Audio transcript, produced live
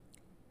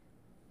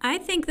I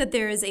think that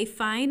there is a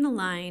fine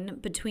line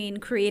between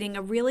creating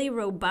a really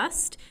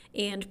robust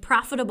and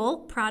profitable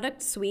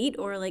product suite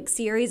or like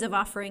series of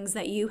offerings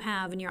that you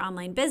have in your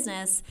online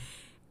business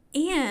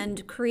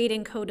and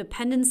creating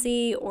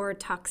codependency or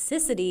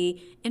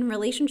toxicity in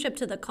relationship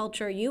to the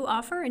culture you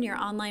offer in your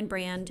online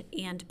brand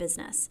and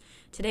business.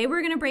 Today,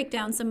 we're going to break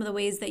down some of the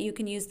ways that you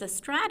can use the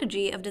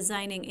strategy of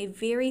designing a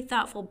very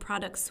thoughtful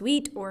product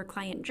suite or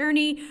client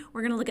journey.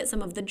 We're going to look at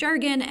some of the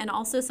jargon and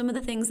also some of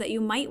the things that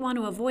you might want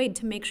to avoid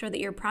to make sure that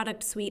your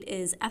product suite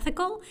is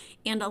ethical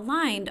and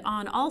aligned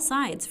on all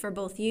sides for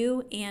both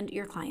you and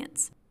your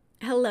clients.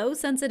 Hello,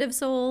 sensitive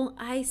soul.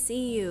 I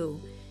see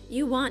you.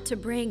 You want to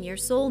bring your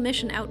soul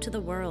mission out to the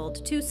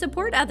world, to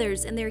support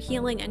others in their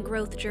healing and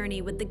growth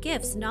journey with the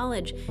gifts,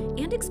 knowledge,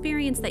 and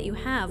experience that you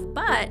have,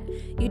 but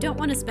you don't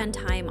want to spend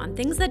time on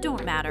things that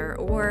don't matter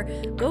or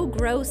go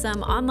grow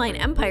some online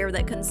empire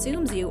that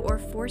consumes you or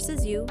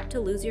forces you to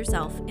lose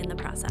yourself in the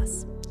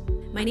process.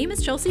 My name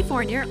is Chelsea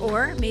Fournier,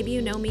 or maybe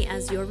you know me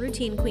as your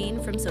routine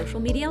queen from social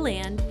media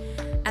land.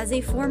 As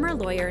a former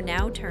lawyer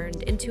now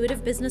turned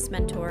intuitive business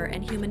mentor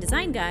and human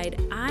design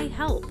guide, I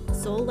help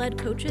soul-led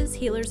coaches,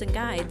 healers, and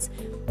guides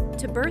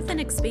to birth and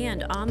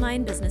expand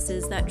online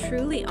businesses that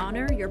truly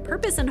honor your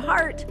purpose and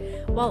heart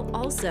while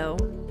also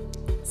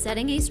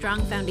setting a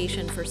strong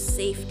foundation for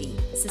safety,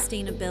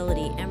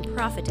 sustainability, and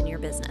profit in your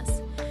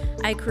business.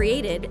 I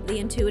created the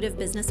Intuitive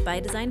Business by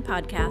Design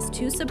podcast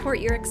to support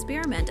your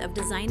experiment of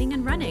designing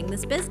and running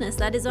this business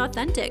that is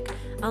authentic,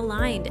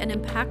 aligned, and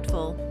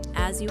impactful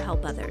as you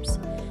help others.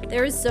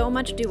 There is so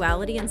much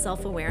duality and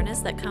self-awareness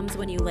that comes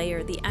when you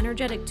layer the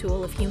energetic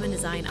tool of human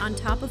design on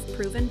top of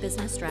proven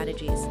business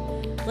strategies.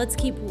 Let's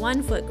keep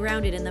one foot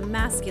grounded in the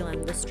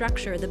masculine, the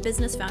structure, the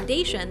business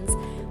foundations,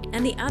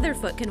 and the other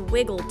foot can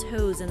wiggle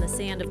toes in the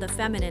sand of the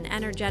feminine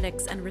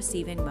energetics and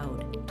receiving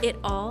mode. It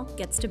all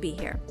gets to be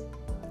here.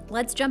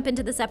 Let's jump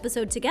into this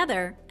episode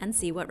together and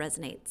see what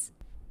resonates.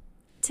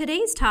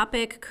 Today's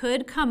topic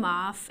could come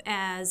off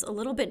as a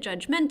little bit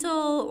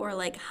judgmental or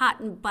like hot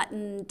and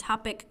button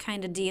topic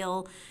kind of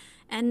deal.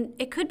 And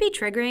it could be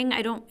triggering.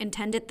 I don't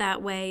intend it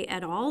that way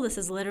at all. This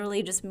is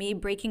literally just me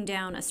breaking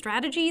down a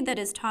strategy that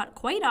is taught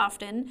quite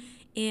often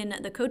in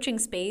the coaching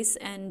space.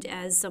 And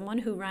as someone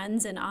who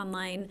runs an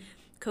online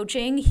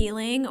coaching,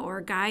 healing,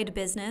 or guide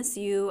business,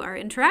 you are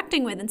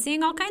interacting with and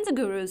seeing all kinds of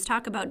gurus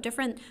talk about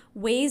different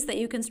ways that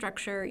you can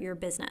structure your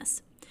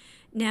business.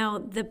 Now,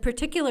 the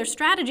particular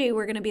strategy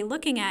we're going to be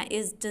looking at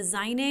is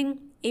designing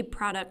a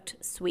product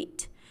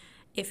suite.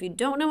 If you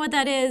don't know what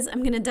that is,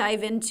 I'm going to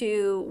dive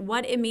into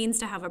what it means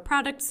to have a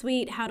product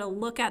suite, how to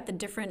look at the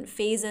different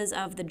phases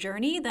of the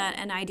journey that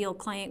an ideal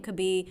client could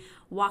be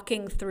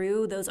walking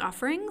through those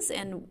offerings,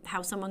 and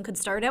how someone could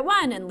start at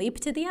one and leap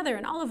to the other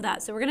and all of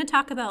that. So we're going to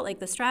talk about like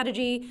the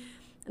strategy,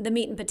 the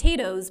meat and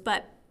potatoes,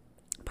 but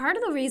part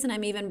of the reason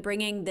I'm even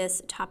bringing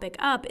this topic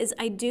up is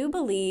I do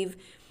believe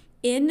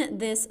in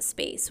this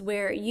space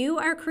where you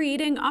are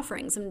creating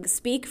offerings, and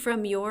speak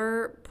from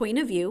your point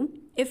of view.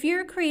 If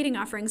you're creating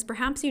offerings,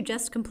 perhaps you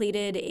just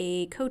completed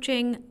a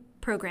coaching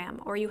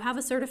program, or you have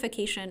a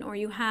certification, or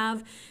you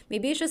have,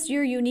 maybe it's just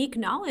your unique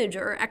knowledge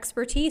or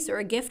expertise or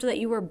a gift that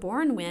you were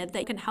born with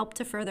that can help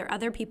to further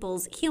other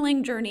people's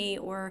healing journey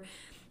or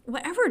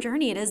whatever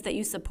journey it is that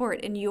you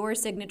support in your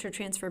signature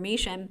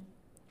transformation.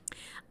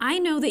 I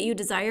know that you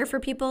desire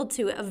for people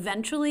to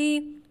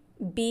eventually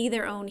be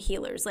their own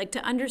healers, like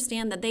to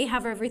understand that they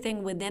have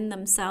everything within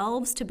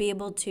themselves to be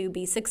able to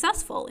be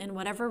successful in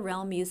whatever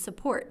realm you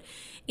support.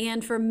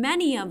 And for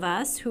many of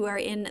us who are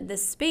in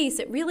this space,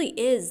 it really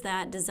is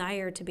that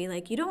desire to be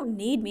like, you don't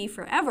need me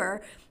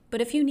forever, but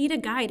if you need a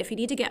guide, if you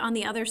need to get on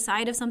the other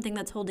side of something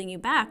that's holding you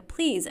back,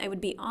 please, I would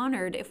be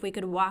honored if we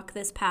could walk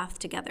this path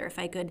together, if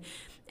I could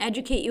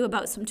educate you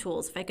about some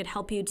tools, if I could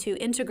help you to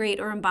integrate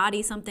or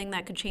embody something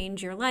that could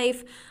change your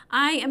life.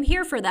 I am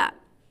here for that.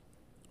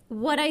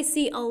 What I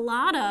see a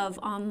lot of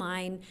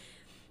online,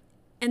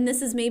 and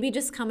this is maybe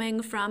just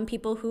coming from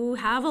people who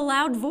have a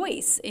loud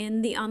voice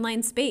in the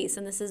online space,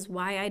 and this is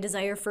why I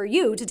desire for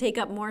you to take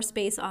up more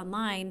space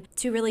online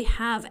to really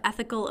have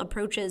ethical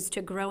approaches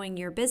to growing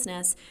your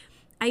business.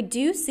 I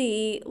do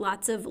see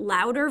lots of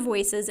louder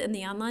voices in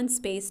the online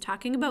space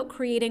talking about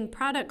creating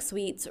product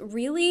suites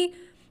really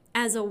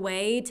as a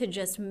way to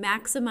just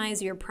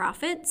maximize your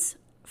profits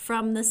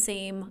from the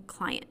same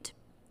client.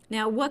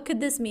 Now, what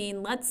could this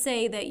mean? Let's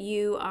say that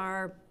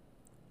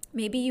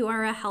maybe you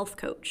are a health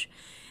coach.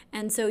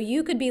 And so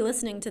you could be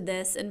listening to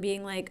this and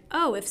being like,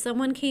 oh, if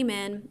someone came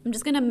in, I'm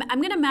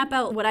going to map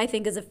out what I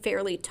think is a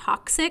fairly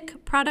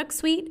toxic product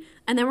suite.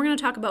 And then we're going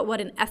to talk about what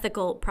an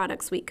ethical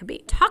product suite could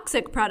be.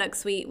 Toxic product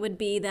suite would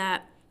be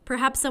that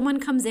perhaps someone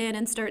comes in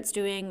and starts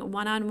doing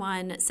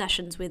one-on-one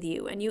sessions with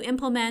you, and you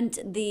implement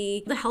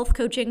the health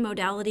coaching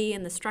modality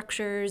and the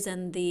structures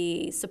and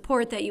the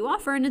support that you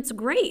offer, and it's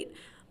great.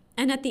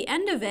 And at the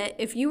end of it,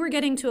 if you were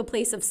getting to a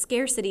place of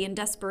scarcity and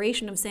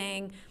desperation of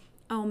saying,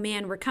 oh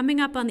man, we're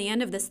coming up on the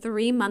end of this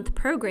 3-month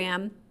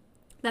program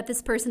that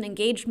this person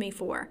engaged me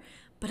for,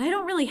 but I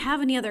don't really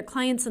have any other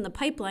clients in the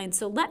pipeline,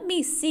 so let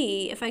me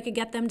see if I could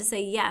get them to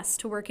say yes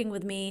to working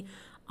with me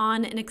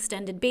on an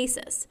extended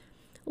basis.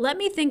 Let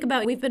me think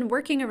about, we've been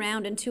working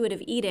around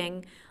intuitive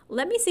eating.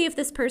 Let me see if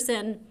this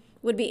person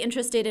would be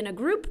interested in a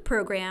group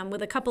program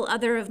with a couple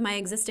other of my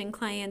existing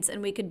clients,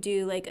 and we could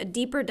do like a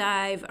deeper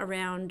dive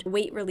around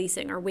weight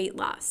releasing or weight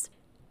loss.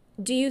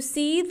 Do you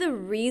see the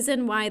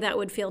reason why that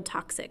would feel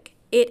toxic?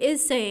 It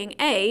is saying,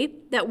 A,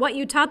 that what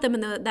you taught them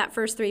in that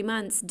first 3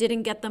 months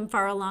didn't get them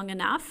far along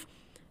enough.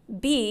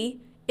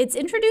 B, it's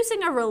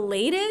introducing a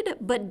related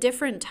but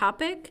different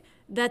topic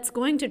that's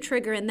going to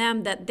trigger in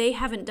them that they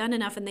haven't done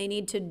enough and they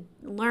need to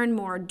learn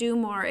more, do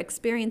more,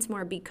 experience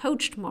more, be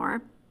coached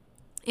more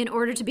in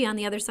order to be on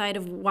the other side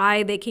of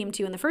why they came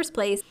to you in the first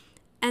place.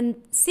 And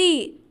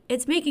C,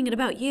 it's making it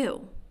about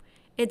you.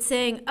 It's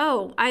saying,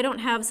 oh, I don't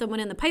have someone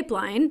in the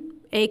pipeline,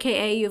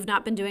 AKA you've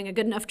not been doing a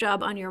good enough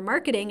job on your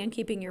marketing and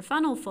keeping your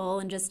funnel full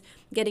and just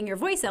getting your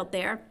voice out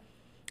there.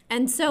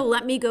 And so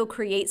let me go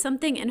create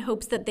something in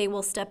hopes that they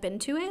will step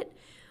into it.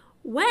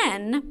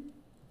 When,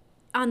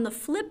 on the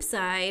flip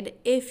side,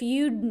 if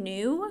you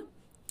knew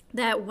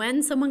that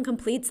when someone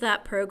completes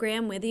that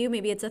program with you,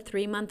 maybe it's a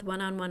 3-month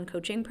one-on-one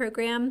coaching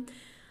program,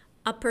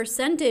 a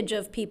percentage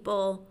of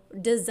people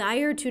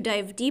desire to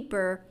dive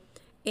deeper,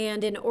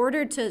 and in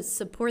order to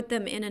support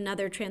them in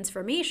another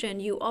transformation,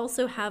 you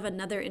also have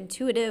another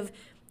intuitive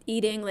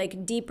eating,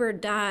 like deeper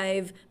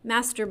dive,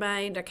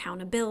 mastermind,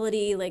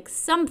 accountability, like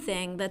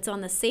something that's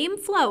on the same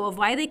flow of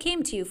why they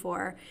came to you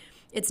for.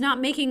 It's not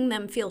making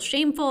them feel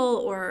shameful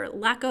or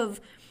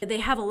they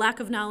have a lack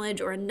of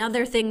knowledge or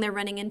another thing they're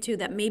running into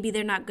that maybe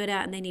they're not good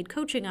at and they need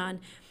coaching on.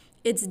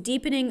 It's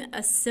deepening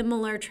a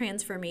similar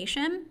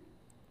transformation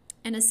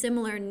and a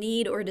similar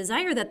need or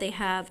desire that they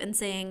have, and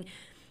saying,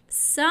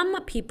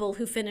 some people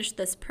who finish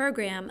this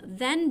program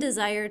then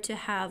desire to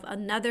have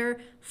another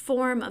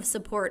form of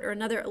support or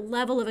another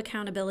level of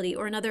accountability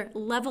or another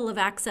level of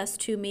access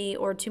to me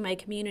or to my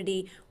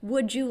community.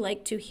 Would you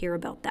like to hear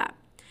about that?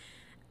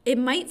 It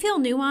might feel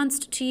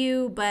nuanced to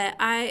you, but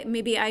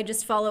I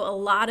just follow a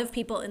lot of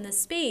people in this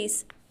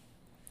space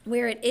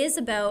where it is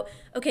about,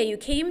 okay, you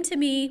came to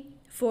me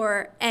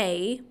for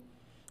A,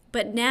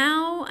 but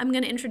now I'm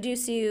going to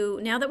introduce you,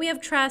 now that we have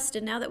trust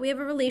and now that we have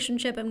a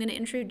relationship, I'm going to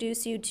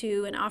introduce you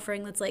to an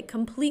offering that's like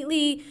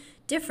completely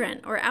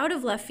different or out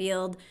of left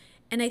field.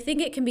 And I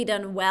think it can be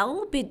done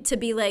well to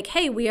be like,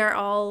 hey, we are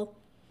all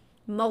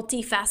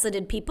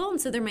multifaceted people,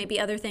 and so there might be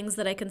other things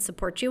that I can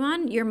support you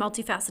on. You're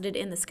multifaceted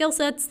in the skill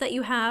sets that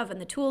you have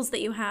and the tools that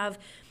you have.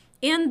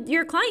 And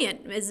your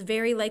client is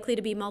very likely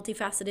to be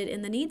multifaceted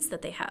in the needs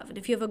that they have. And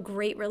if you have a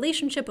great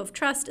relationship of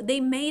trust, they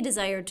may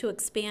desire to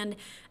expand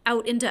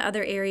out into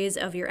other areas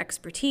of your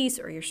expertise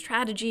or your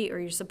strategy or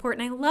your support.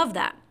 And I love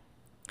that.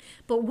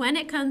 But when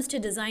it comes to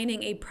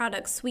designing a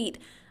product suite,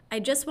 I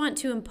just want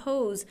to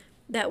impose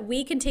that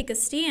we can take a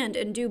stand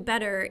and do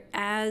better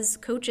as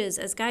coaches,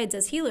 as guides,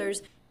 as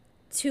healers,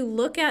 to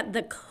look at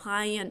the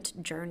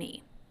client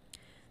journey.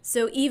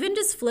 So even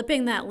just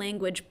flipping that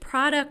language,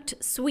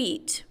 product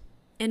suite,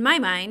 in my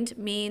mind,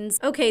 means,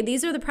 okay,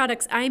 these are the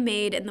products I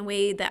made and the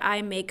way that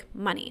I make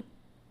money.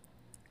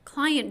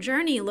 Client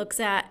journey looks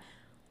at,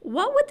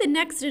 what would the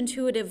next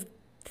intuitive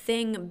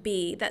thing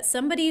be that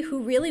somebody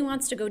who really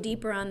wants to go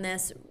deeper on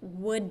this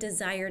would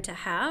desire to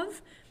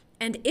have?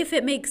 And if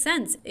it makes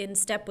sense in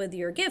step with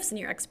your gifts and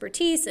your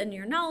expertise and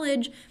your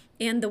knowledge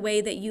and the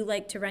way that you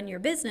like to run your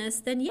business,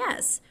 then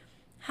yes,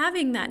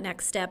 having that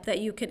next step that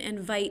you can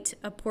invite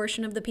a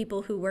portion of the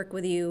people who work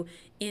with you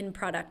in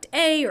product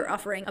A, or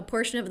offering a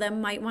portion of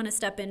them might want to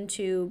step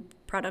into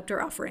product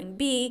or offering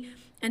B,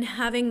 and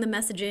having the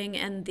messaging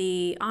and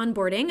the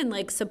onboarding and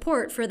like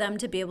support for them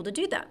to be able to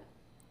do that.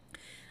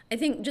 I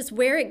think just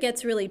where it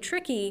gets really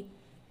tricky,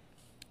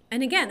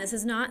 and again, this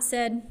is not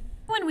said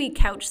when we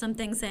couch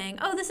something saying,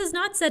 oh, this is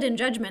not said in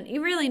judgment.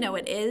 You really know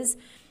it is.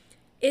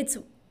 It's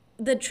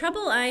the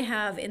trouble I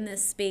have in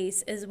this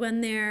space is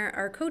when there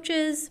are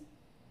coaches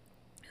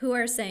who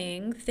are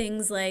saying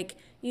things like,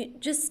 you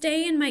just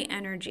stay in my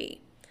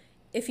energy.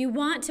 If you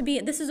want to be,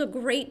 this is a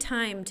great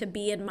time to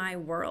be in my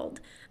world.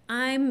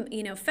 I'm,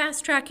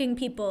 fast tracking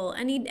people.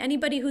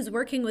 Anybody who's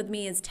working with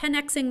me is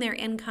 10xing their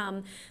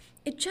income.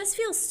 It just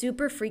feels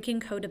super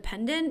freaking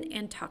codependent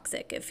and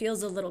toxic. It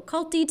feels a little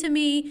culty to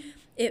me.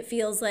 It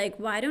feels like,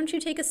 why don't you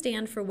take a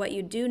stand for what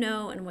you do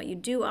know and what you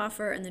do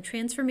offer and the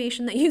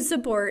transformation that you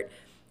support,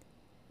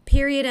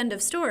 period, end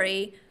of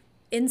story,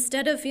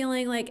 instead of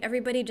feeling like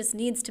everybody just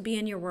needs to be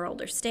in your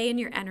world or stay in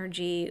your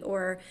energy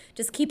or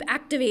just keep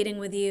activating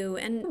with you.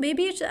 And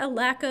maybe it's a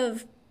lack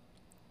of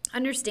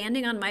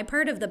understanding on my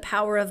part of the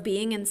power of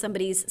being in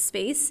somebody's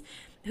space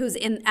who's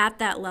at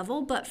that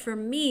level. But for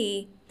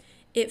me,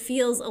 it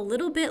feels a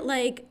little bit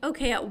like,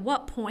 okay, at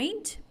what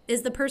point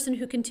is the person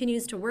who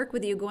continues to work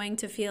with you going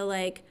to feel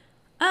like,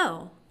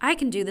 oh, I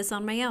can do this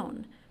on my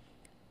own?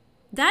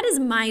 That is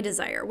my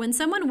desire. When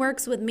someone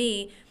works with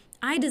me,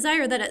 I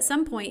desire that at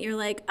some point you're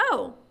like,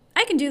 oh,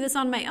 I can do this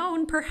on my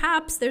own.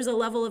 Perhaps there's a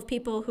level of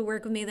people who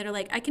work with me that are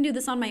like, I can do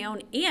this on my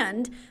own,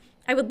 and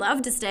I would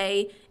love to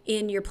stay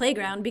in your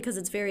playground because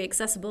it's very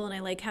accessible and I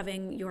like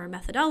having your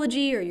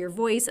methodology or your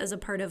voice as a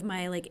part of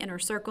my like inner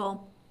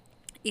circle.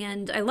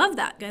 And I love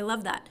that. I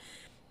love that.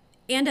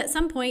 And at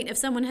some point, if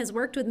someone has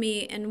worked with me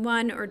in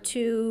 1 or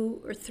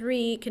 2 or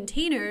 3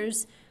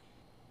 containers,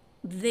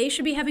 they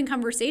should be having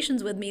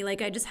conversations with me.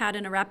 Like I just had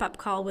in a wrap-up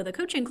call with a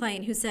coaching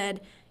client who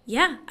said,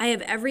 yeah, I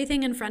have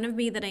everything in front of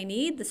me that I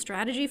need. The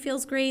strategy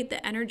feels great.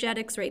 The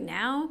energetics right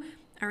now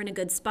are in a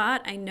good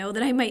spot. I know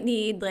that I might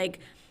need like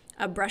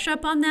a brush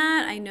up on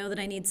that. I know that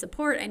I need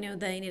support. I know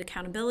that I need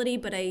accountability,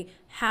 but I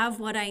have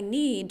what I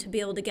need to be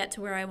able to get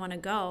to where I want to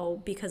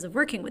go because of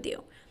working with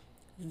you.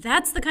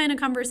 That's the kind of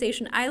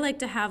conversation I like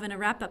to have in a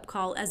wrap-up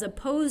call, as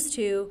opposed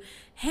to,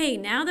 hey,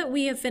 now that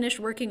we have finished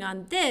working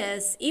on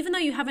this, even though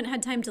you haven't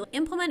had time to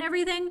implement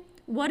everything,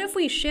 what if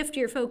we shift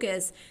your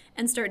focus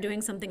and start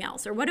doing something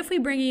else? Or what if we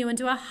bring you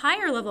into a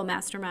higher level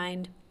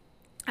mastermind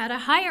at a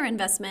higher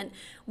investment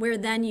where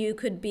then you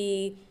could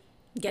be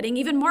getting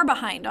even more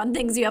behind on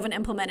things you haven't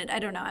implemented? I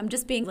don't know. I'm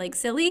just being like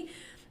silly.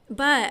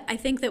 But I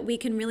think that we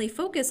can really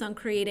focus on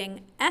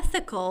creating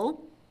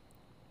ethical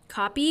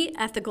copy,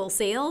 ethical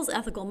sales,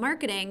 ethical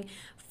marketing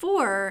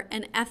for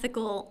an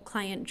ethical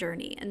client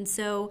journey. And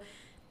so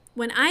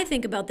when I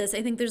think about this,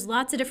 I think there's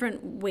lots of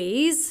different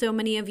ways. So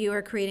many of you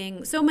are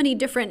creating so many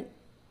different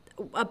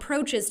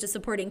approaches to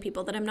supporting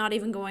people that I'm not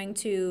even going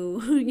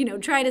to,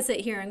 try to sit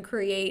here and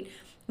create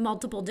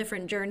multiple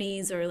different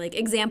journeys or like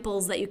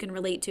examples that you can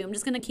relate to. I'm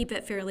just going to keep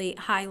it fairly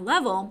high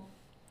level.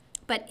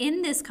 But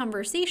in this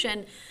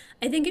conversation,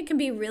 I think it can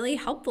be really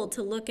helpful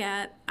to look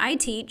at, I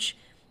teach,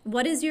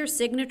 what is your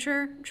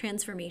signature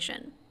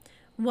transformation?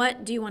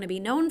 What do you want to be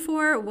known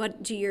for?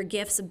 What do your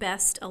gifts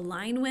best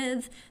align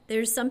with?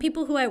 There's some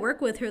people who I work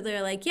with who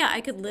they're like, yeah,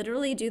 I could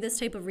literally do this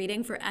type of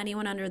reading for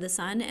anyone under the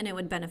sun and it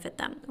would benefit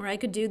them. Or I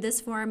could do this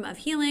form of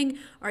healing,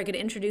 or I could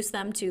introduce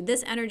them to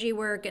this energy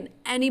work, and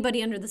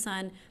anybody under the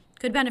sun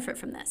could benefit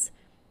from this.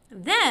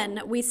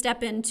 Then we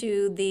step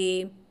into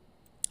the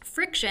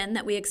friction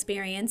that we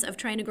experience of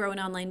trying to grow an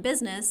online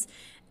business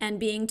and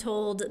being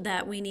told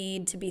that we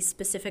need to be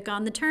specific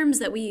on the terms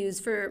that we use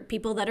for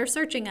people that are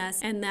searching us,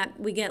 and that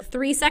we get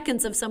 3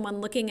 seconds of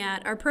someone looking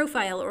at our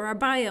profile or our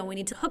bio. We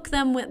need to hook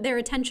them with their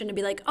attention to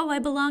be like, oh, I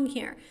belong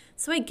here.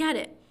 So I get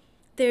it.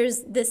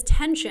 There's this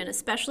tension,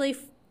 especially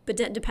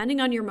depending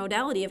on your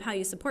modality of how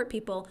you support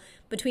people,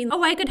 between,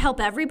 oh, I could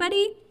help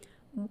everybody,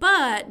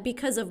 but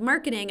because of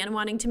marketing and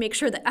wanting to make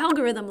sure the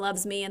algorithm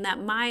loves me and that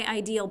my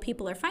ideal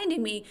people are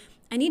finding me,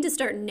 I need to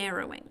start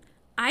narrowing.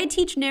 I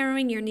teach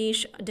narrowing your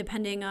niche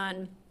depending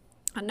on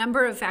a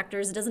number of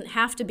factors. It doesn't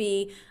have to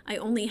be I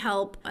only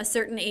help a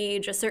certain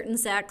age, a certain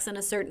sex, and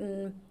a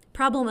certain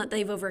problem that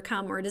they've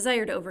overcome or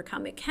desire to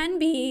overcome. It can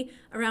be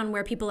around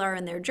where people are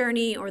in their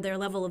journey or their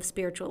level of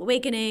spiritual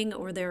awakening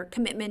or their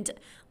commitment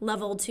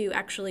level to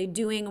actually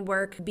doing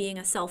work, being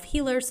a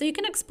self-healer. So you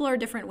can explore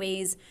different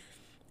ways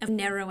of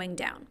narrowing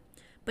down.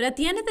 But at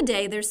the end of the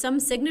day, there's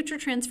some signature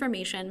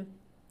transformation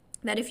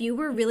that if you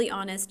were really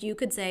honest, you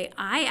could say,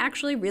 I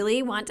actually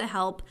really want to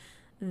help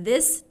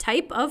this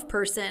type of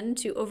person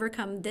to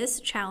overcome this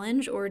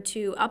challenge or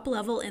to up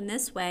level in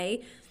this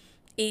way.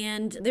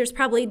 And there's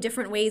probably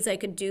different ways I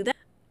could do that.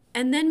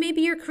 And then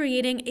maybe you're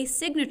creating a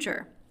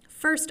signature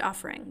first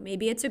offering.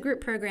 Maybe it's a group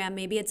program.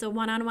 Maybe it's a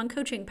one-on-one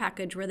coaching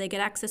package where they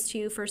get access to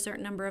you for a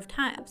certain number of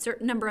time,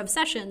 certain number of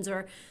sessions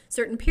or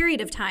certain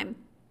period of time.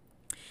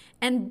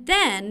 And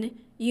then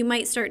you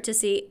might start to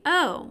see,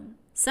 oh,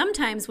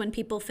 sometimes when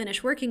people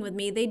finish working with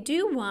me, they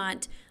do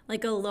want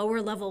like a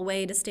lower level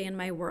way to stay in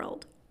my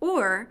world.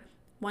 Or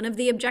one of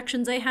the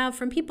objections I have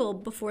from people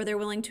before they're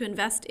willing to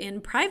invest in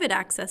private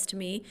access to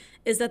me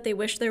is that they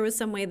wish there was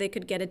some way they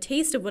could get a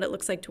taste of what it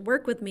looks like to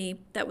work with me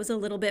that was a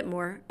little bit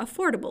more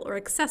affordable or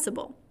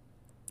accessible.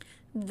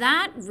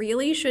 That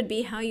really should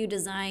be how you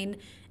design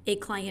a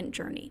client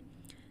journey.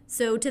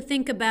 So to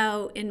think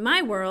about, in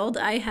my world,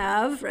 I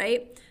have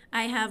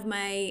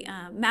my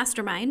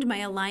mastermind, my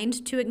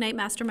Aligned to Ignite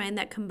mastermind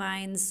that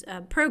combines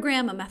a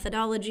program, a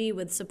methodology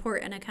with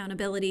support and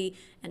accountability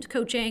and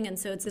coaching. And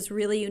so it's this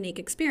really unique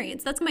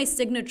experience. That's my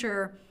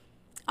signature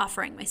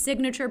offering, my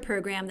signature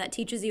program that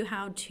teaches you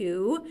how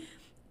to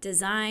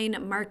design,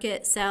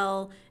 market,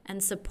 sell,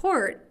 and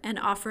support an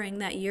offering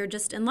that you're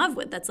just in love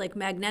with. That's like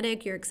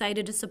magnetic, you're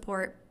excited to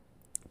support,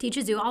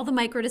 teaches you all the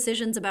micro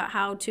decisions about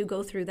how to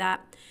go through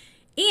that.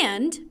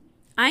 And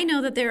I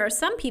know that there are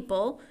some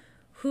people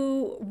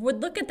who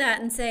would look at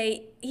that and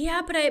say,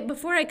 yeah, but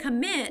before I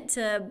commit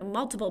to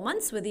multiple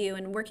months with you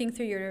and working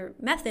through your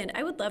method,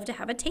 I would love to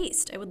have a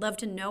taste. I would love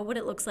to know what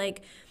it looks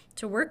like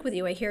to work with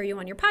you. I hear you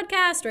on your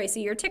podcast or I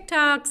see your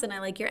TikToks and I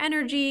like your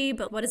energy,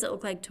 but what does it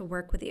look like to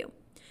work with you?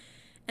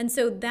 And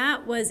so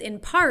that was in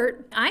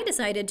part, I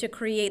decided to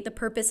create the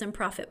Purpose and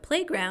Profit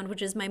Playground,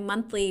 which is my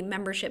monthly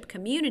membership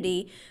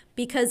community,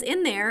 because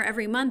in there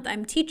every month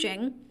I'm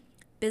teaching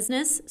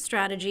business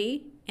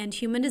strategy and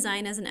human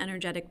design as an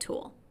energetic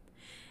tool.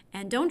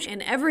 And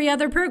in every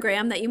other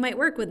program that you might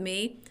work with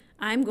me,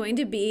 I'm going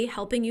to be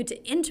helping you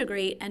to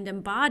integrate and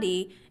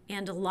embody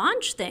and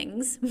launch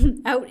things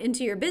out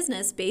into your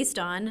business based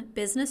on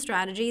business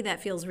strategy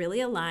that feels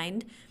really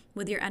aligned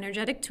with your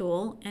energetic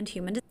tool and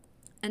human design.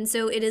 And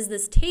so it is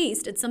this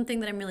taste. It's something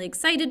that I'm really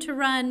excited to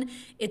run.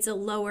 It's a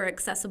lower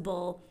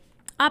accessible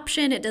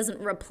option. It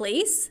doesn't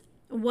replace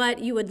what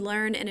you would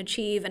learn and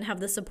achieve and have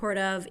the support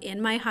of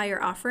in my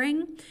higher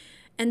offering.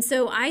 And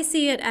so I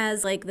see it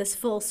as like this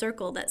full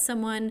circle that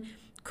someone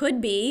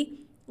could be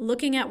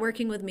looking at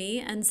working with me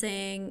and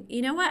saying,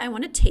 you know what, I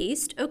want to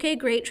taste. Okay,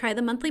 great, try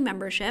the monthly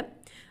membership.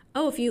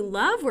 Oh, if you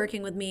love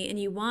working with me and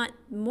you want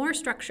more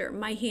structure,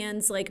 my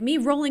hands, like me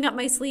rolling up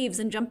my sleeves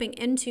and jumping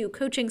into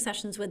coaching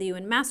sessions with you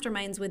and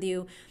masterminds with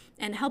you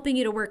and helping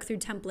you to work through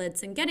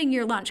templates and getting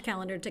your launch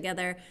calendar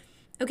together.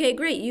 Okay,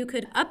 great. You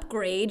could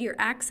upgrade your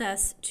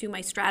access to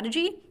my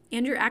strategy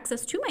and your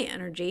access to my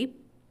energy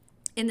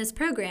in this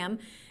program.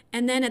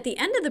 And then at the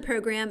end of the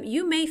program,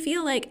 you may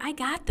feel like, I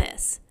got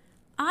this.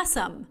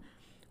 Awesome.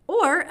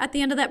 Or at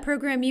the end of that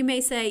program, you may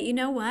say, you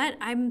know what,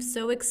 I'm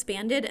so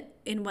expanded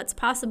in what's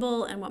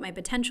possible and what my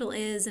potential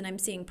is, and I'm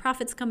seeing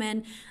profits come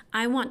in.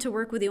 I want to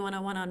work with you on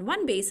a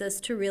one-on-one basis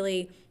to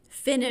really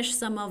finish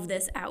some of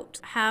this out,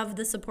 have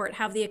the support,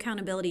 have the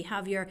accountability,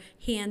 have your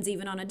hands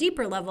even on a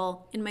deeper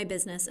level in my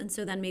business. And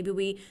so then maybe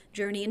we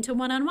journey into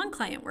one-on-one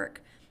client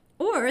work.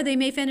 Or they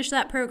may finish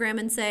that program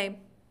and say,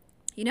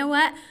 you know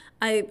what,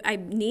 I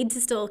need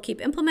to still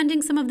keep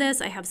implementing some of this.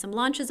 I have some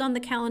launches on the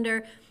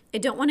calendar. I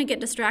don't want to get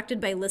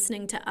distracted by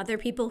listening to other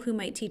people who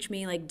might teach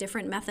me like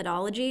different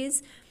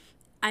methodologies.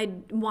 I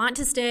want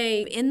to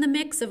stay in the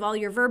mix of all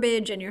your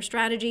verbiage and your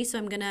strategy, so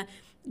I'm going to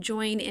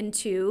join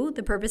into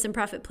the Purpose and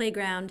Profit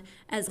Playground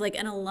as like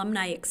an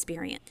alumni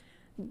experience.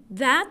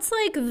 That's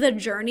like the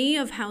journey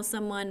of how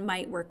someone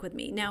might work with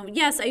me. Now,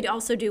 yes, I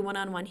also do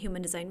one-on-one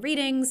human design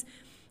readings.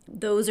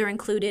 Those are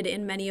included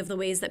in many of the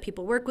ways that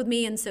people work with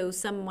me, and so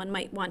someone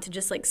might want to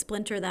just like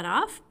splinter that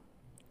off.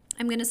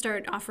 I'm going to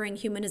start offering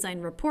human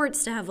design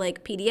reports to have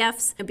like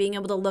PDFs and being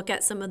able to look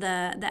at some of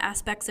the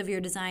aspects of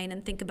your design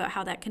and think about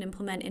how that can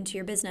implement into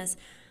your business.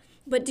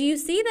 But do you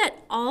see that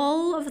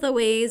all of the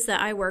ways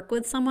that I work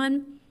with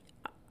someone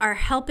are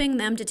helping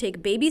them to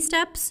take baby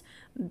steps,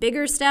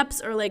 bigger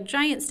steps, or like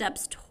giant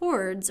steps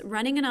towards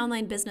running an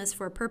online business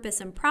for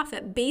purpose and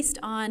profit based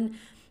on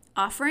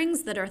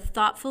offerings that are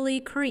thoughtfully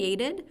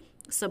created,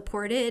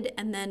 supported,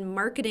 and then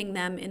marketing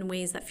them in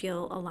ways that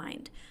feel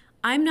aligned?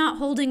 I'm not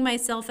holding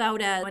myself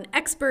out as an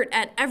expert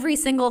at every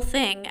single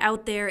thing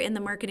out there in the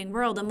marketing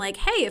world. I'm like,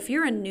 hey, if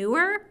you're a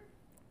newer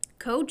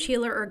coach,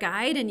 healer, or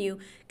guide, and you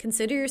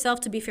consider yourself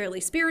to be fairly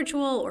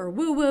spiritual or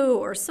woo-woo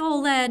or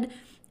soul-led,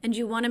 and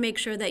you want to make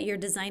sure that you're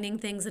designing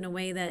things in a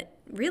way that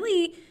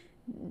really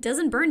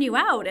doesn't burn you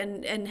out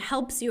and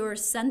helps your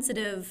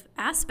sensitive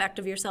aspect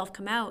of yourself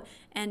come out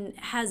and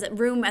has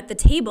room at the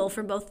table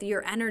for both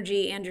your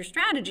energy and your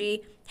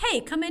strategy, hey,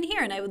 come in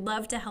here and I would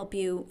love to help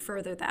you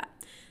further that.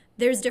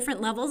 There's different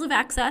levels of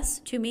access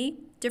to me,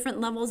 different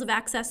levels of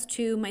access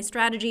to my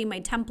strategy, my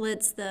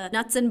templates, the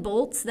nuts and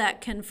bolts that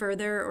can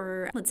further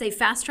or let's say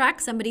fast track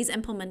somebody's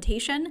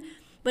implementation,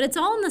 but it's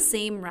all in the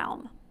same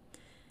realm.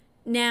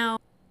 Now,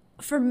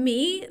 for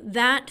me,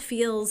 that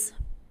feels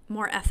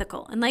more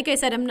ethical. And like I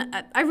said,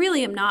 I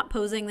really am not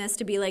posing this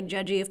to be like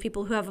judgy of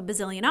people who have a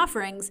bazillion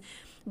offerings,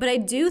 but I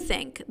do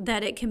think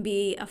that it can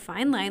be a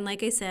fine line,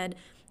 like I said,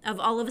 of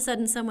all of a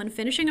sudden someone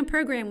finishing a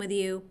program with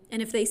you,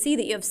 and if they see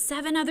that you have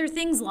 7 other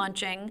things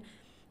launching,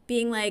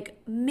 being like,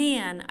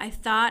 man, I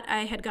thought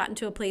I had gotten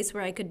to a place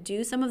where I could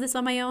do some of this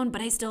on my own, but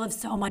I still have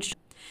so much.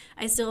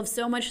 I still have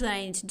so much that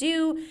I need to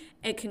do.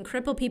 It can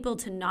cripple people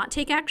to not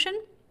take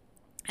action.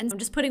 And I'm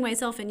just putting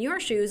myself in your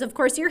shoes. Of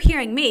course, you're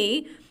hearing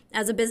me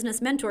as a business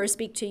mentor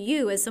speak to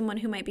you as someone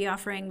who might be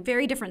offering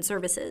very different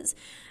services.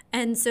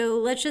 And so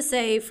let's just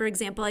say, for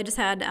example, I just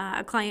had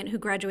a client who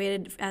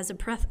graduated as a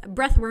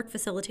breathwork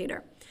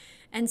facilitator.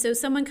 And so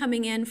someone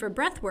coming in for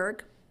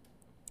breathwork,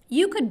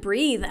 you could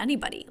breathe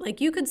anybody.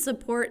 Like you could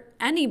support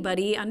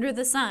anybody under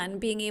the sun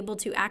being able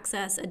to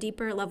access a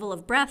deeper level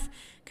of breath,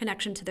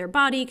 connection to their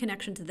body,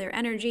 connection to their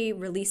energy,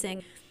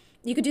 releasing.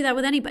 You could do that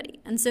with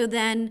anybody. And so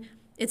then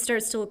it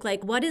starts to look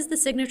like, what is the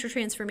signature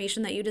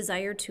transformation that you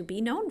desire to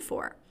be known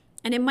for?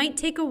 And it might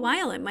take a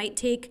while. It might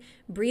take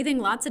breathing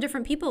lots of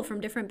different people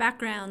from different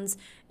backgrounds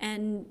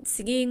and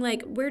seeing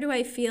like, where do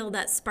I feel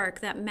that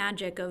spark, that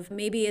magic of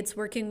maybe it's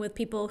working with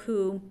people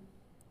who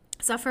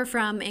suffer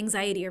from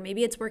anxiety, or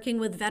maybe it's working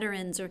with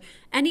veterans, or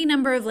any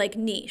number of like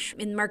niche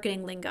in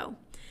marketing lingo.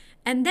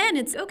 And then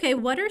it's, okay,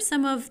 what are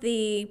some of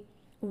the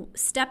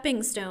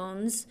stepping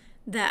stones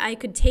that I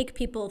could take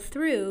people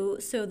through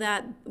so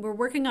that we're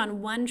working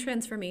on one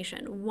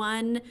transformation,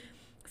 one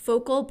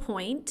focal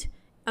point.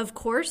 Of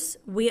course,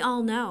 we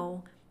all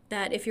know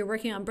that if you're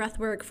working on breath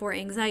work for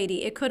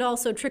anxiety, it could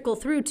also trickle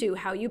through to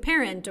how you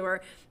parent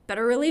or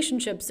better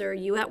relationships or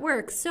you at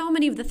work. So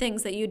many of the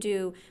things that you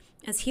do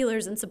as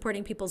healers and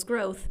supporting people's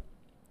growth,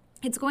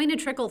 it's going to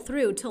trickle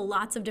through to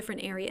lots of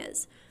different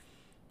areas.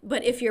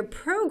 But if your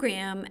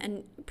program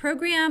and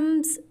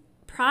programs,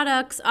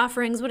 products,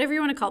 offerings, whatever you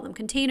want to call them,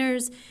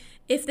 containers,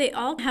 if they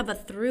all have a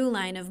through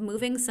line of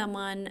moving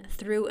someone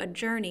through a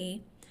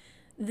journey,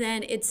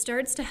 then it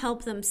starts to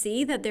help them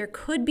see that there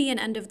could be an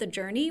end of the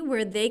journey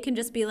where they can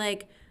just be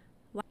like,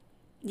 wow,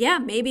 yeah,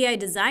 maybe I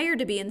desire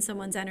to be in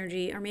someone's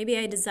energy, or maybe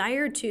I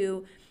desire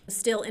to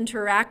still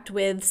interact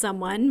with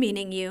someone,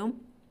 meaning you,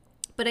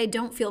 but I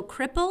don't feel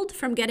crippled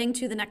from getting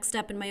to the next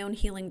step in my own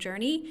healing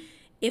journey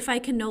if I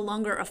can no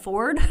longer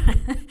afford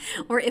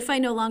or if I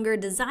no longer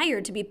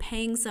desire to be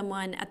paying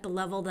someone at the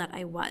level that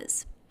I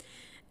was.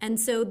 And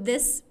so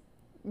this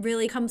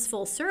really comes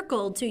full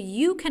circle to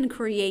you can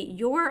create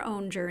your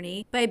own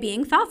journey by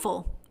being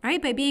thoughtful,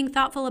 right? By being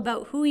thoughtful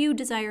about who you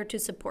desire to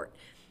support,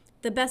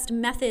 the best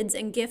methods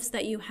and gifts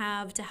that you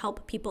have to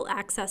help people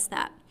access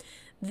that,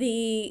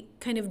 the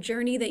kind of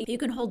journey that you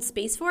can hold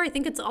space for. I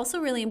think it's also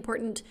really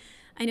important.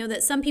 I know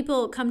that some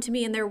people come to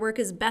me and their work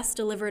is best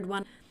delivered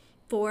one.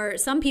 For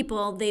some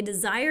people, they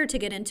desire to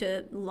get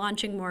into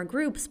launching more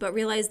groups, but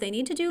realize they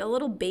need to do a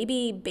little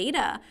baby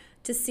beta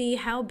to see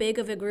how big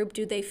of a group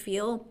do they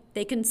feel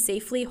they can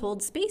safely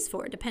hold space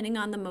for, depending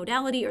on the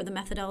modality or the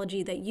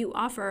methodology that you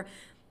offer.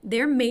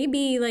 There may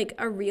be like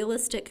a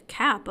realistic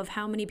cap of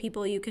how many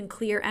people you can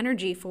clear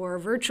energy for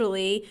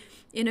virtually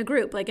in a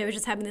group. Like I was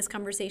just having this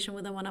conversation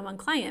with a one-on-one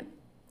client.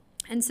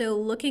 And so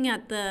looking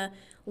at the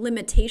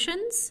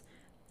limitations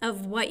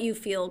of what you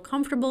feel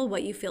comfortable,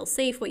 what you feel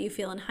safe, what you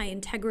feel in high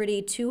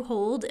integrity to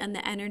hold, and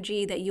the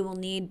energy that you will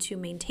need to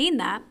maintain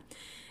that.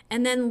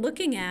 And then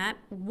looking at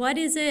what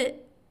is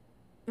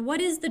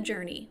the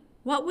journey?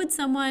 What would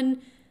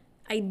someone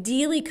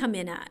ideally come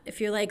in at?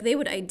 If you're like, they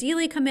would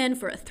ideally come in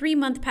for a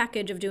 3-month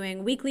package of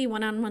doing weekly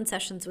one-on-one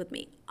sessions with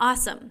me.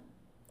 Awesome.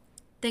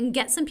 Then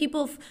get some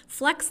people,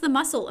 flex the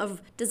muscle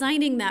of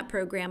designing that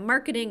program,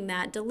 marketing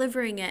that,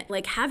 delivering it,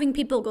 like having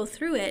people go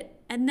through it.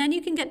 And then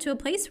you can get to a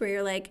place where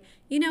you're like,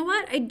 you know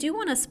what? I do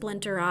want to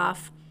splinter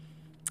off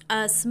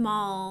a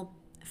small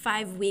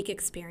 5-week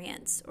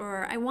experience,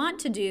 or I want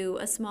to do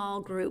a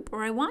small group,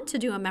 or I want to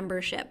do a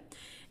membership.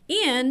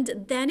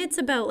 And then it's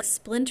about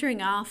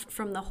splintering off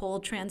from the whole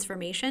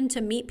transformation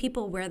to meet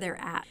people where they're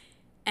at.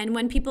 And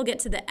when people get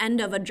to the end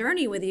of a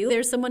journey with you,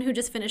 there's someone who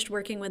just finished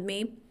working with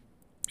me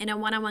in a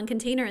one-on-one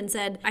container and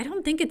said, I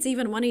don't think it's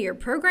even one of your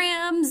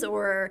programs,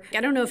 or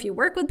I don't know if you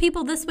work with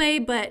people this way,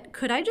 but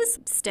could I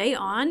just stay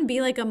on, be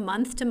like a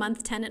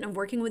month-to-month tenant of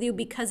working with you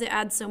because it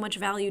adds so much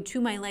value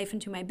to my life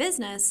and to my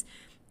business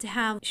to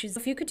have,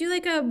 if you could do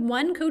like a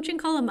one coaching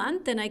call a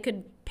month and I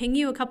could ping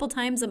you a couple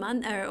times a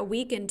month or a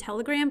week in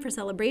Telegram for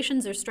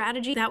celebrations or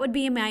strategy, that would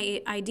be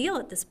my ideal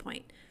at this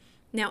point.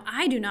 Now,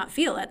 I do not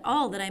feel at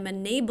all that I'm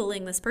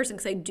enabling this person,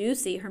 because I do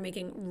see her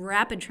making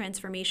rapid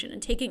transformation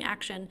and taking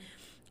action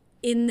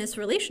in this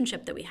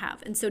relationship that we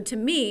have. And so to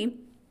me,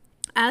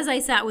 as I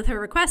sat with her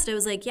request, I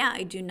was like, yeah,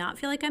 I do not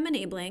feel like I'm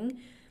enabling.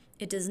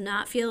 It does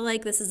not feel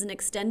like this is an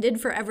extended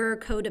forever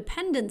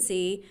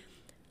codependency.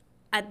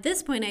 At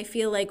this point, I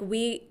feel like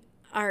we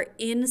are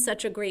in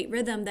such a great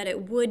rhythm that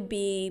it would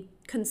be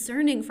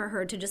concerning for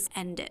her to just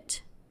end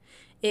it.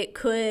 It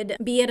could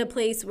be at a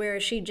place where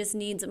she just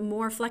needs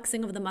more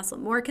flexing of the muscle,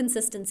 more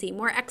consistency,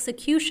 more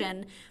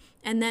execution,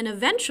 and then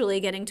eventually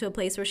getting to a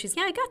place where she's,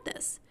 yeah, I got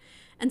this.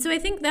 And so I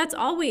think that's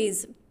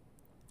always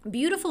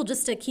beautiful,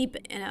 just to keep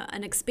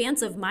an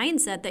expansive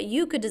mindset that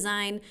you could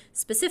design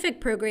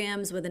specific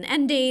programs with an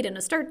end date and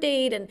a start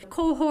date and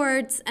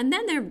cohorts. And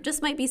then there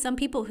just might be some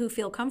people who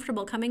feel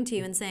comfortable coming to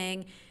you and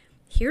saying,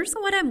 here's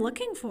what I'm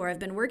looking for. I've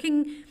been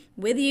working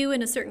with you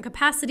in a certain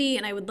capacity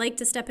and I would like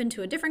to step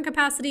into a different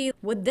capacity.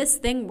 Would this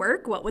thing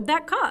work? What would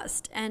that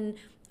cost? And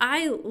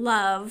I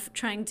love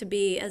trying to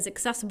be as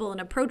accessible and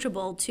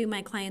approachable to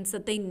my clients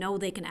that they know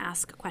they can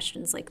ask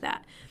questions like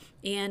that.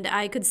 And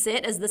I could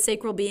sit as the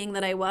sacral being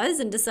that I was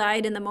and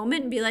decide in the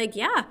moment and be like,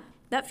 yeah,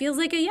 that feels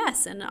like a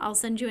yes. And I'll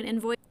send you an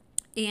invoice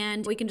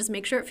and we can just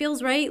make sure it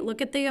feels right. Look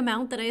at the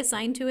amount that I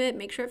assigned to it.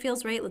 Make sure it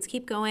feels right. Let's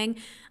keep going.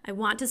 I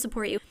want to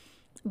support you.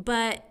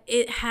 But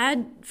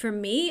for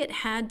me, it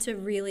had to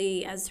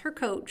really, as her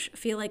coach,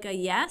 feel like a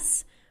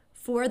yes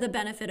for the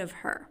benefit of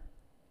her.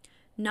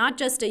 Not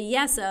just a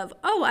yes of,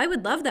 oh, I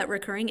would love that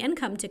recurring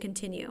income to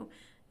continue.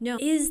 No,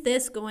 is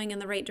this going in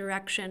the right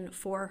direction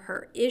for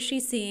her? Is she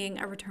seeing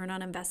a return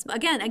on investment?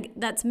 Again,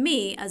 that's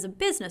me as a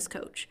business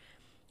coach.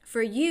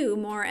 For you,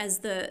 more as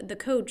the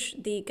coach,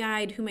 the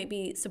guide who might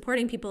be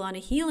supporting people on a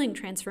healing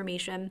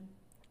transformation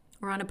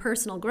or on a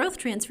personal growth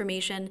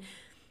transformation,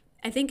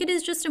 I think it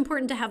is just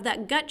important to have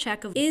that gut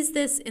check of, is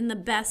this in the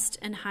best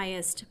and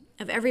highest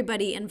of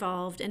everybody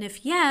involved? And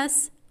if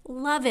yes,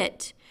 love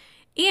it.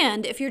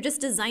 And if you're just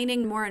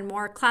designing more and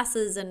more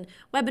classes and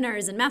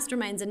webinars and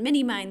masterminds and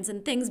mini minds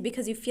and things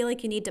because you feel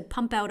like you need to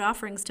pump out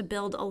offerings to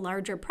build a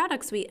larger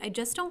product suite, I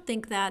just don't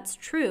think that's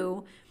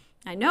true.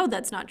 I know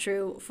that's not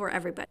true for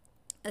everybody,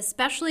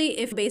 especially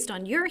if based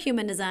on your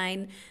human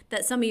design,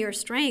 that some of your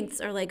strengths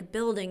are like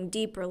building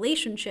deep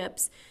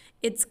relationships.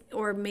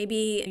 Or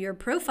maybe your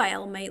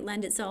profile might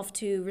lend itself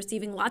to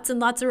receiving lots and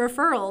lots of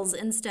referrals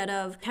instead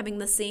of having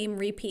the same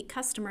repeat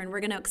customer. And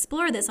we're going to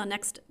explore this on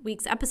next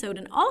week's episode.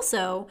 And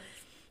also,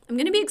 I'm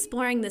going to be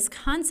exploring this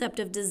concept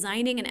of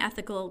designing an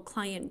ethical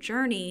client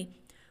journey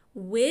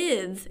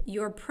with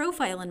your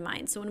profile in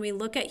mind. So when we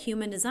look at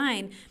human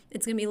design,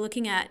 it's going to be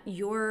looking at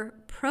your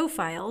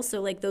profile.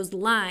 So like those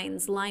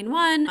lines, line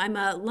 1, I'm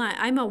a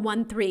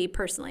 1-3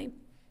 personally.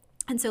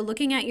 And so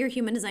looking at your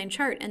human design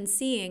chart and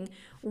seeing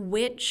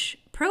which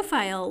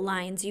profile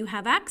lines you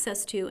have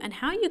access to and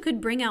how you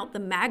could bring out the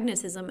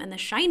magnetism and the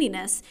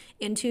shininess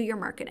into your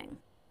marketing.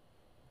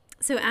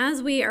 So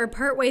as we are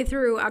partway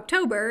through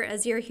October,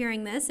 as you're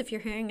hearing this, if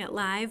you're hearing it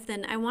live,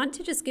 then I want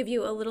to just give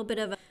you a little bit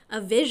of a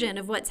vision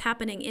of what's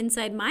happening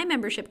inside my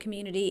membership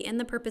community in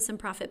the Purpose and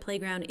Profit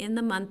Playground in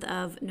the month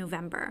of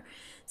November.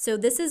 So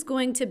this is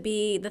going to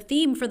be, the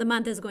theme for the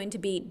month is going to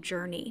be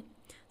journey.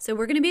 So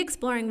we're going to be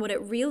exploring what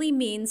it really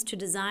means to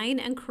design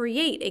and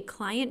create a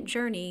client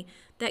journey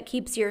that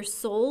keeps your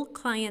soul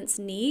client's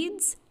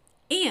needs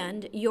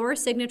and your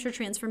signature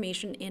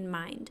transformation in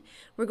mind.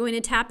 We're going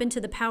to tap into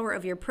the power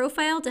of your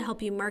profile to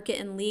help you market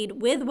and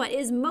lead with what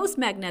is most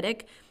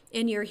magnetic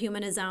in your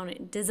human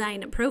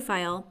design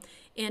profile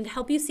and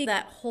help you see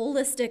that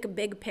holistic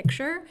big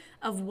picture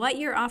of what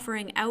you're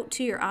offering out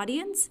to your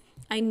audience.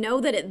 I know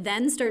that it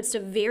then starts to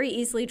very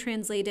easily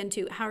translate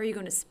into how are you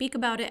going to speak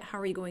about it, how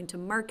are you going to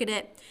market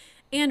it,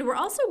 and we're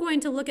also going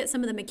to look at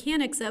some of the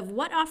mechanics of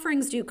what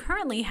offerings do you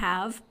currently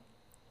have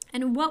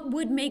and what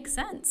would make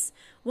sense.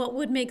 What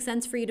would make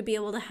sense for you to be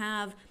able to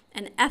have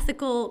an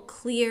ethical,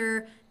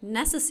 clear,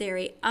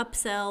 necessary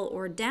upsell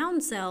or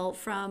downsell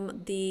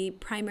from the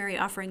primary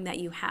offering that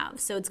you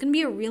have. So it's going to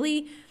be a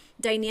really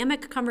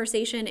dynamic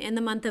conversation in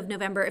the month of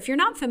November. If you're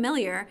not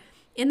familiar,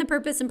 in the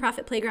Purpose and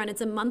Profit Playground,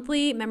 it's a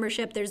monthly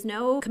membership. There's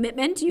no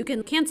commitment. You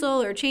can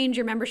cancel or change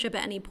your membership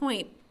at any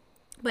point.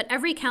 But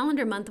every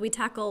calendar month, we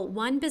tackle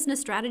one business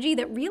strategy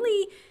that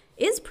really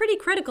is pretty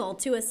critical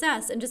to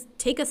assess and just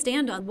take a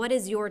stand on. What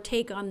is your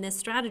take on this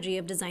strategy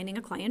of designing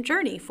a client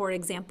journey, for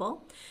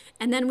example?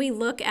 And then we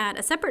look at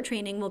a separate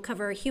training. We'll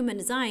cover human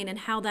design and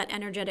how that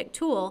energetic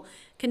tool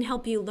can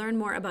help you learn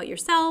more about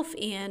yourself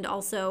and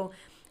also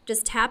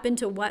just tap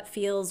into what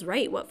feels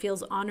right, what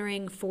feels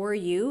honoring for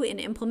you in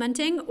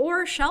implementing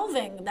or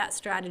shelving that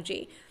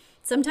strategy.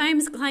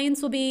 Sometimes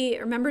clients will be,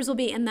 or members will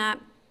be in that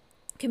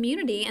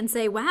community and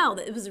say, wow,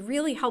 it was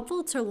really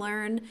helpful to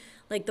learn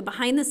like the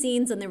behind the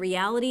scenes and the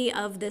reality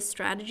of this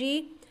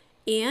strategy.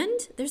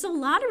 And there's a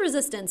lot of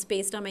resistance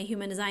based on my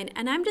human design.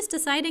 And I'm just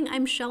deciding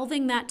I'm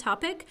shelving that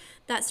topic.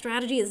 That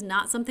strategy is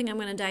not something I'm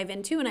going to dive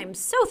into. And I'm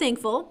so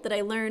thankful that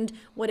I learned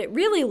what it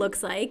really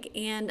looks like.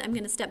 And I'm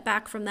going to step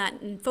back from that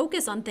and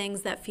focus on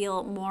things that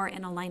feel more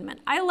in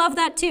alignment. I love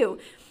that too.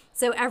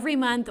 So every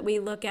month we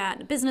look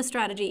at business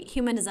strategy,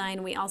 human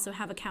design. We also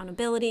have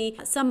accountability.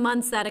 Some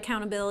months that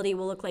accountability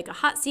will look like a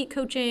hot seat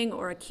coaching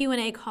or a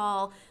Q&A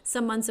call.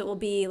 Some months it will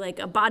be like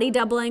a body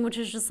doubling, which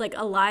is just like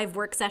a live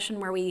work session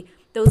where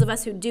those of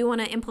us who do want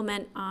to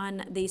implement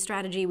on the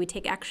strategy, we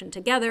take action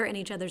together in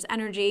each other's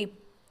energy.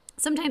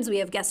 Sometimes we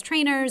have guest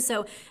trainers.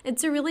 So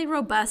it's a really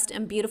robust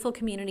and beautiful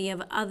community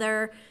of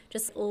other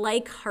just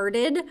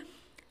like-hearted,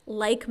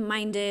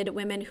 like-minded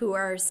women who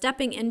are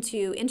stepping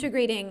into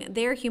integrating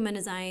their human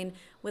design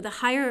with a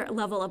higher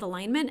level of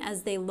alignment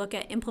as they look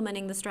at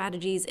implementing the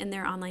strategies in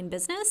their online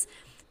business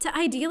to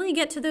ideally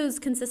get to those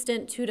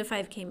consistent 2 to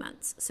 5K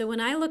months. So when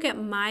I look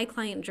at my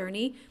client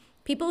journey,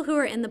 people who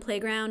are in the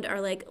playground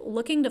are like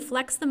looking to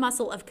flex the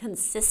muscle of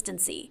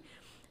consistency,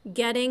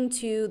 getting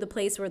to the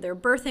place where they're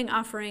birthing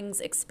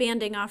offerings,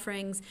 expanding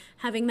offerings,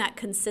 having that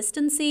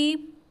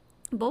consistency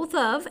both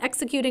of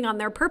executing on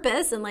their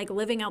purpose and like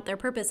living out their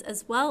purpose,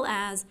 as well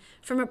as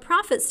from a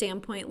profit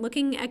standpoint,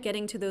 looking at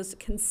getting to those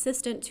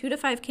consistent 2 to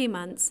 5K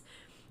months.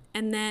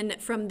 And then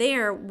from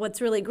there,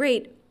 what's really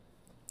great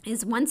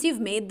is once you've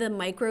made the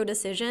micro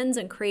decisions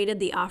and created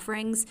the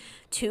offerings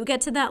to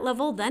get to that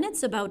level, then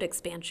it's about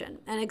expansion.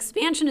 And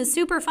expansion is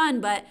super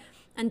fun, but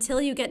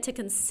until you get to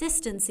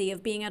consistency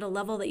of being at a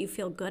level that you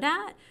feel good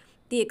at,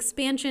 the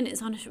expansion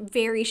is on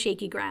very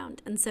shaky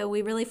ground. And so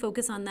we really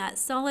focus on that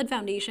solid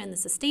foundation, the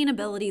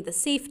sustainability, the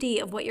safety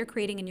of what you're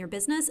creating in your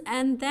business,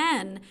 and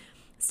then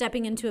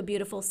stepping into a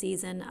beautiful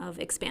season of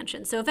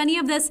expansion. So if any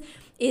of this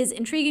is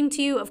intriguing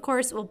to you, of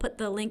course, we'll put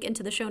the link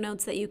into the show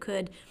notes that you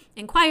could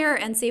inquire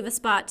and save a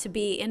spot to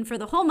be in for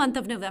the whole month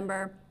of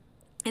November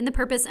in the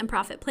Purpose and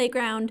Profit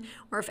Playground,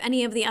 or if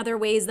any of the other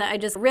ways that I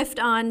just riffed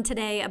on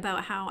today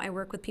about how I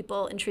work with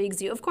people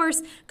intrigues you. Of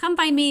course, come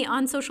find me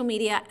on social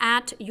media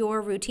at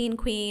Your Routine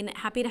Queen.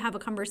 Happy to have a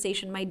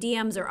conversation. My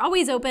DMs are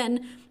always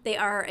open. They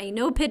are a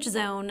no pitch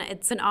zone.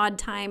 It's an odd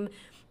time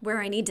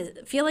where I need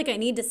to feel like I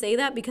need to say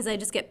that because I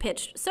just get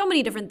pitched so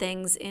many different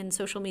things in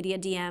social media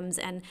DMs,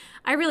 and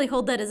I really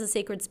hold that as a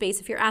sacred space.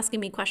 If you're asking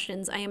me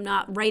questions, I am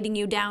not writing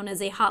you down as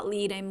a hot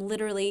lead. I'm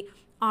literally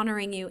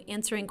honoring you,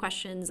 answering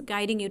questions,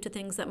 guiding you to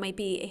things that might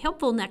be a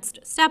helpful next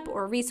step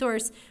or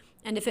resource.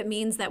 And if it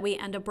means that we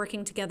end up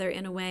working together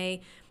in a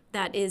way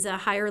that is a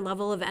higher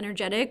level of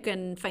energetic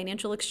and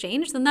financial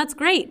exchange, then that's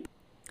great.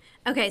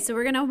 Okay, so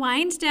we're going to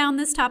wind down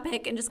this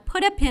topic and just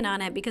put a pin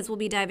on it because we'll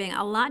be diving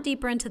a lot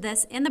deeper into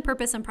this in the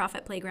Purpose and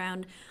Profit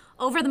Playground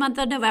over the month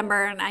of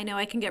November. And I know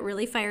I can get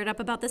really fired up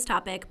about this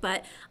topic,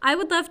 but I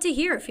would love to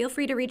hear. Feel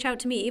free to reach out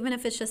to me, even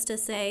if it's just to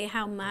say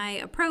how my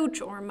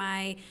approach or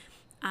my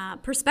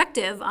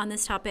perspective on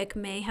this topic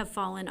may have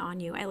fallen on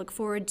you. I look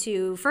forward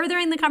to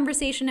furthering the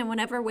conversation in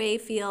whatever way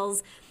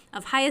feels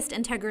of highest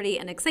integrity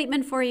and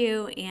excitement for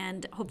you,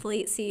 and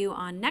hopefully see you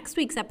on next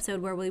week's episode,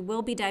 where we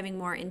will be diving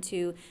more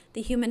into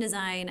the human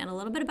design and a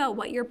little bit about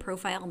what your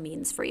profile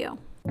means for you.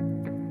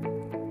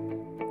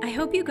 I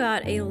hope you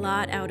got a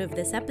lot out of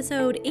this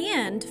episode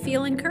and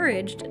feel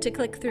encouraged to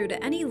click through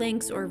to any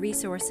links or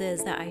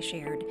resources that I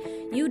shared.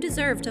 You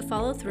deserve to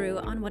follow through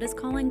on what is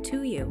calling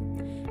to you.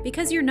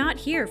 Because you're not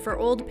here for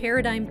old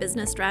paradigm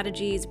business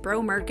strategies,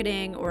 bro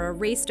marketing, or a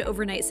race to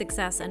overnight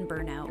success and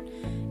burnout.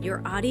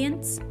 Your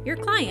audience, your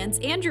clients,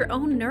 and your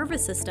own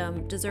nervous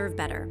system deserve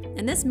better.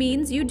 And this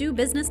means you do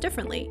business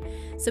differently.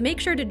 So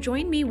make sure to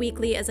join me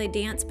weekly as I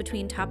dance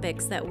between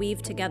topics that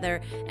weave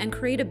together and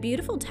create a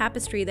beautiful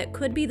tapestry that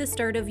could be the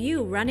start of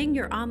you running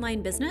your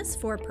online business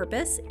for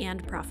purpose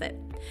and profit.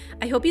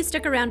 I hope you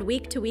stick around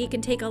week to week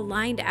and take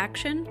aligned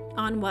action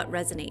on what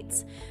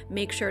resonates.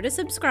 Make sure to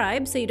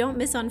subscribe so you don't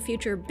miss on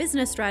future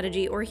business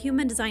strategy or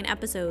human design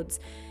episodes.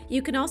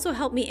 You can also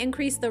help me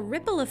increase the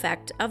ripple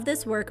effect of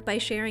this work by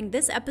sharing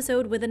this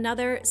episode with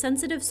another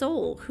sensitive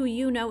soul who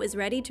you know is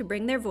ready to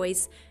bring their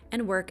voice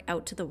and work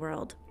out to the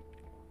world.